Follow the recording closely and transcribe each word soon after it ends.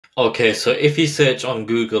Okay, so if you search on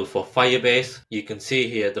Google for Firebase, you can see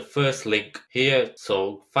here the first link here.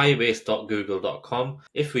 So firebase.google.com.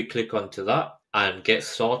 If we click onto that and get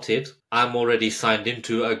started, I'm already signed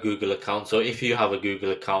into a Google account. So if you have a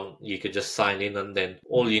Google account, you could just sign in, and then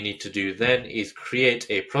all you need to do then is create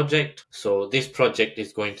a project. So this project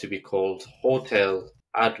is going to be called Hotel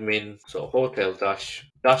Admin. So hotel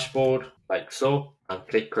dashboard, like so, and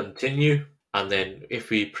click continue. And then if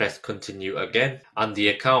we press continue again, and the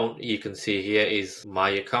account you can see here is my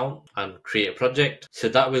account, and create a project. So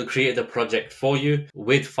that will create the project for you.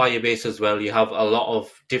 With Firebase as well, you have a lot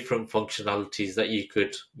of different functionalities that you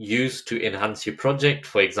could use to enhance your project,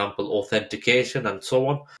 for example, authentication and so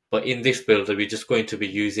on. But in this builder, we're just going to be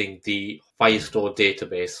using the Firestore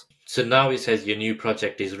database. So now it says your new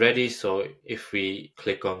project is ready. So if we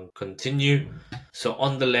click on continue, so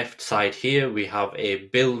on the left side here, we have a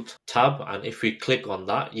build tab. And if we click on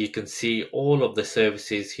that, you can see all of the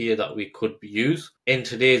services here that we could use. In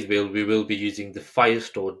today's build, we will be using the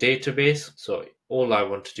Firestore database. So all I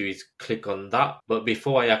want to do is click on that. But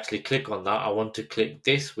before I actually click on that, I want to click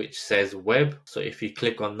this, which says web. So if you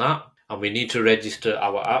click on that, and we need to register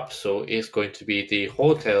our app. So it's going to be the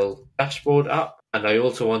hotel dashboard app. And I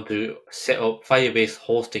also want to set up Firebase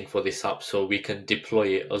hosting for this app so we can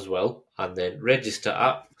deploy it as well, and then register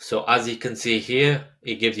app. So as you can see here,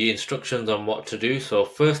 it gives you instructions on what to do. So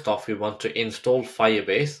first off, we want to install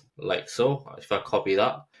Firebase, like so. If I copy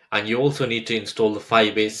that, and you also need to install the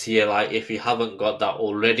Firebase CLI. If you haven't got that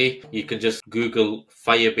already, you can just Google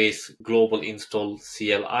Firebase Global Install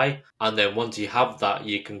CLI. And then once you have that,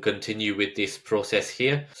 you can continue with this process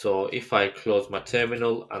here. So if I close my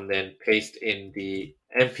terminal and then paste in the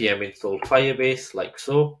npm install Firebase, like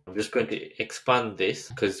so. I'm just going to expand this,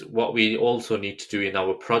 because what we also need to do in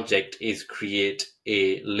our project is create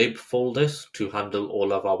a lib folders to handle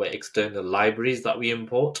all of our external libraries that we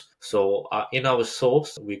import. So in our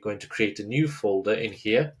source, we're going to create a new folder in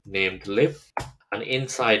here named lib. And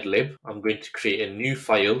inside lib, I'm going to create a new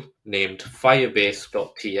file named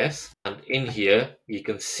firebase.ts. And in here, you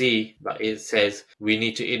can see that it says we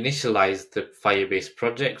need to initialize the Firebase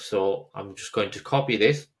project. So I'm just going to copy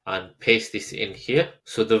this and paste this in here.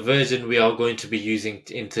 So the version we are going to be using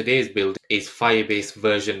in today's build is Firebase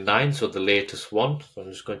version 9, so the latest one. So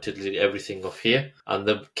I'm just going to delete everything off here. And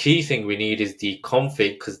the key thing we need is the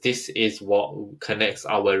config, because this is what connects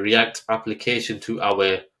our React application to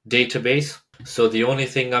our database. So the only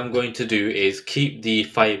thing I'm going to do is keep the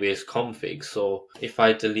Firebase config. So if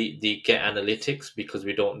I delete the get analytics, because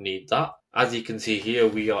we don't need that. As you can see here,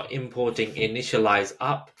 we are importing Initialize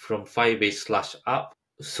app from Firebase/app.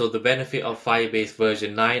 So the benefit of Firebase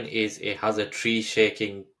version 9 is it has a tree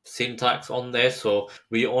shaking syntax on there. So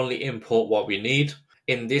we only import what we need.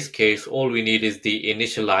 In this case, all we need is the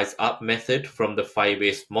initialize app method from the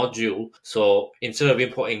Firebase module. So instead of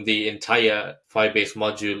importing the entire Firebase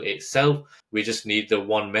module itself, we just need the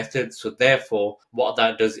one method. So therefore, what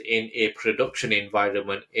that does in a production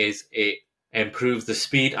environment is it improves the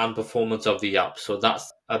speed and performance of the app. So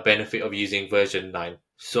that's a benefit of using version 9.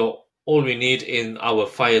 So all we need in our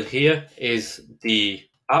file here is the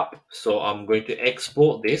app. So I'm going to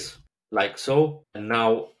export this like so. And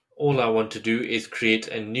now all I want to do is create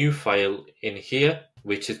a new file in here,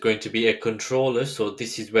 which is going to be a controller. So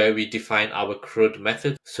this is where we define our CRUD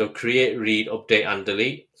method. So create, read, update, and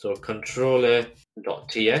delete. So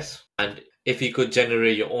controller.ts. And if you could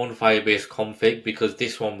generate your own Firebase config, because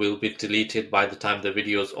this one will be deleted by the time the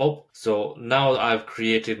video is up. So now I've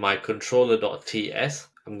created my controller.ts.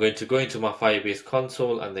 I'm going to go into my Firebase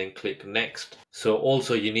console and then click next. So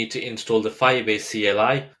also you need to install the Firebase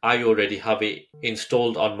CLI. I already have it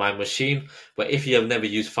installed on my machine, but if you have never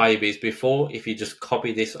used Firebase before, if you just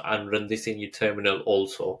copy this and run this in your terminal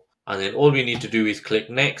also. And then all we need to do is click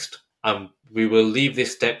next. We will leave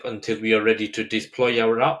this step until we are ready to deploy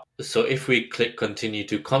our app. So if we click continue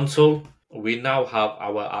to console, we now have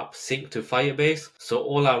our app synced to Firebase. So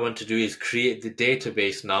all I want to do is create the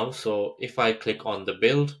database now. So if I click on the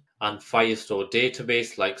build and Firestore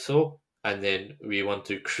database like so, and then we want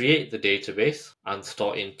to create the database and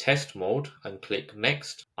start in test mode and click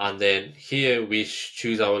next. And then here we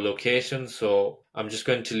choose our location. So I'm just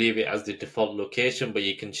going to leave it as the default location, but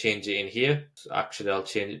you can change it in here. So actually I'll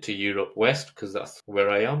change it to Europe West because that's where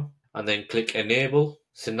I am. And then click enable.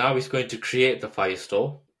 So now it's going to create the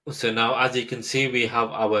Firestore. So now as you can see, we have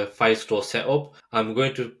our Firestore set up. I'm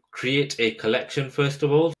going to create a collection first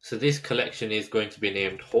of all. So this collection is going to be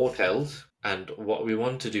named hotels. And what we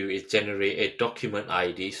want to do is generate a document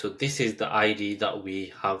ID. So this is the ID that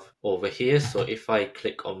we have over here. So if I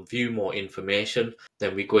click on view more information,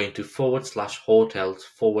 then we go into /hotels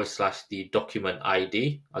 / the document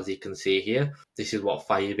ID. As you can see here, this is what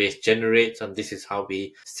Firebase generates, and this is how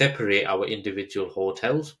we separate our individual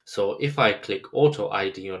hotels. So if I click auto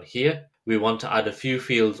ID on here, we want to add a few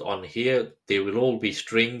fields on here. They will all be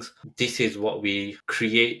strings. This is what we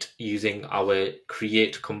create using our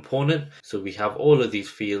create component. So we have all of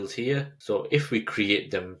these fields here. So if we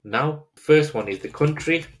create them now, first one is the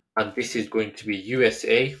country, and this is going to be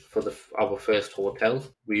USA for our first hotel.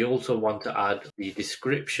 We also want to add the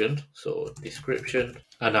description. So description,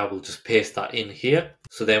 and I will just paste that in here.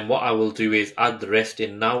 So then what I will do is add the rest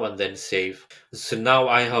in now and then save. So now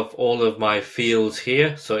I have all of my fields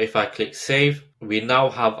here. So if I click save, we now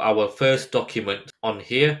have our first document on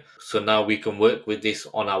here. So now we can work with this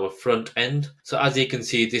on our front end. So as you can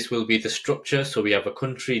see, this will be the structure. So we have a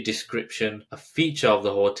country, description, a feature of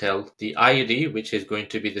the hotel, the ID, which is going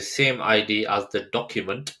to be the same ID as the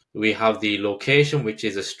document. We have the location, which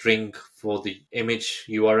is a string for the image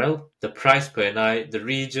URL, the price per night, the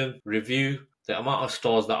region, review, the amount of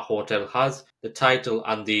stars that hotel has, the title,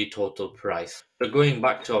 and the total price. So going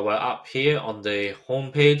back to our app here on the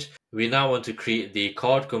home page, we now want to create the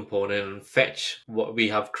card component and fetch what we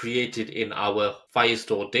have created in our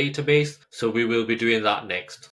Firestore database. So we will be doing that next.